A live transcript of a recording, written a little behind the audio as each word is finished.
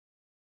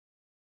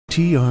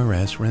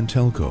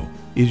TRS-RenTelco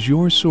is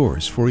your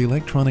source for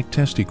electronic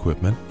test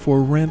equipment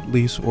for rent,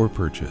 lease, or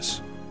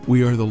purchase.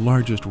 We are the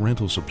largest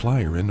rental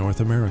supplier in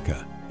North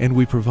America, and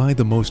we provide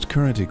the most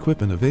current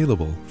equipment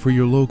available for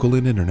your local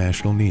and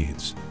international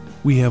needs.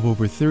 We have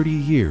over 30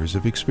 years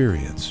of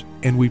experience,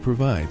 and we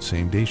provide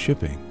same-day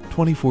shipping,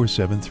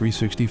 24/7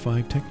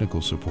 365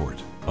 technical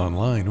support,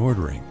 online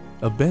ordering,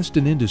 a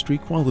best-in-industry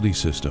quality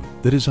system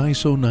that is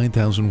ISO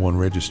 9001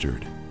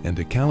 registered, and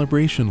a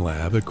calibration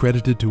lab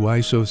accredited to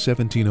ISO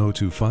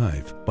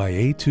 17025 by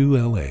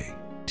A2LA.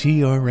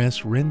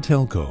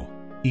 TRS-RenTelco.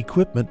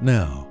 Equipment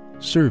now,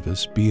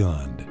 service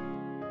beyond.